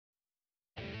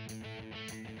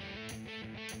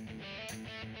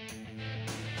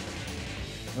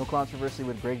No controversy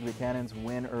with Greg Buchanan's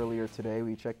win earlier today.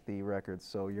 We checked the records,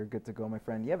 so you're good to go, my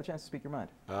friend. You have a chance to speak your mind.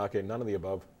 Okay, none of the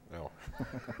above. No.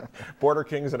 Border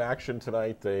Kings in action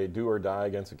tonight. They do or die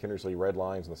against the Kindersley Red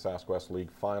Lions in the Sask-West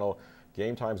League final.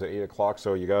 Game time's at 8 o'clock,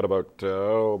 so you got about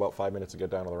 5 minutes to get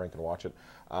down to the rink and watch it.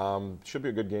 Should be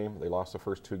a good game. They lost the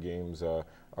first two games, a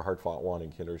hard-fought one in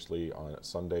Kindersley on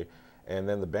Sunday. And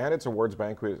then the Bandits Awards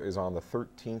Banquet is on the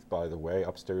 13th, by the way,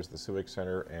 upstairs at the Civic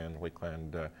Center, and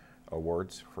Lakeland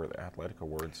Awards for the Athletic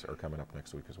Awards are coming up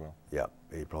next week as well. Yeah,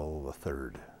 April the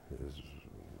 3rd is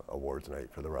awards night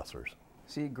for the wrestlers.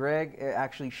 See, Greg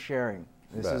actually sharing.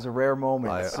 This is a rare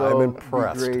moment. I'm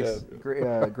impressed.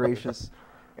 Gracious,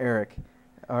 Eric.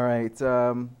 All right,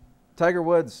 Tiger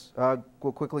Woods.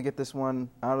 We'll quickly get this one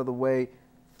out of the way.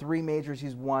 3 majors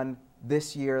he's won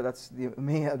this year. That's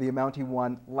the amount he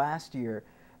won last year.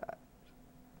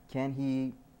 Can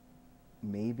he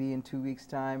maybe in 2 weeks'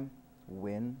 time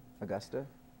win Augusta,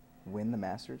 win the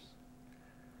Masters?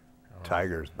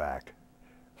 Tiger's back.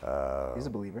 He's a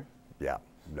believer. Yeah,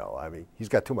 no, I mean, he's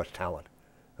got too much talent.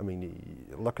 I mean,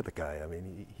 look at the guy. I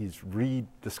mean, he's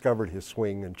rediscovered his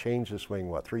swing and changed his swing,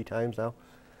 what, 3 times now?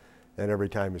 And every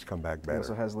time he's come back better. He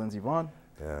also has Lindsey Vonn.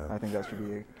 Yeah. I think that should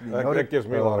be that gives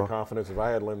me a lot of confidence. If I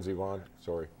had Lindsey Vonn,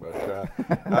 sorry. But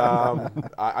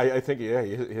I think, yeah,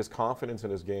 his confidence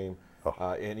in his game,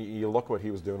 and you look what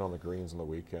he was doing on the greens on the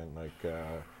weekend. Like,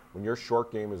 when your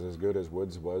short game is as good as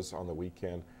Woods was on the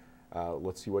weekend,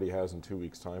 let's see what he has in 2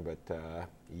 weeks' time. But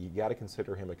you got to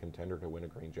consider him a contender to win a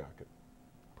green jacket.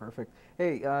 Perfect.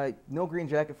 Hey, no green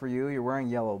jacket for you. You're wearing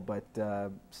yellow, but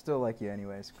still like you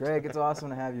anyways. Greg, it's awesome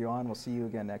to have you on. We'll see you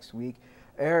again next week.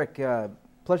 Eric,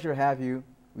 pleasure to have you.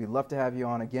 We'd love to have you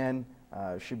on again.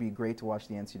 Should be great to watch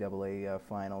the NCAA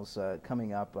finals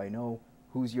coming up. I know.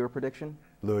 Who's your prediction?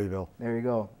 Louisville. There you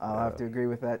go. I'll have to agree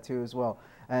with that too as well.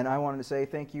 And I wanted to say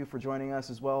thank you for joining us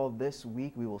as well this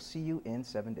week. We will see you in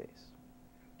 7 days.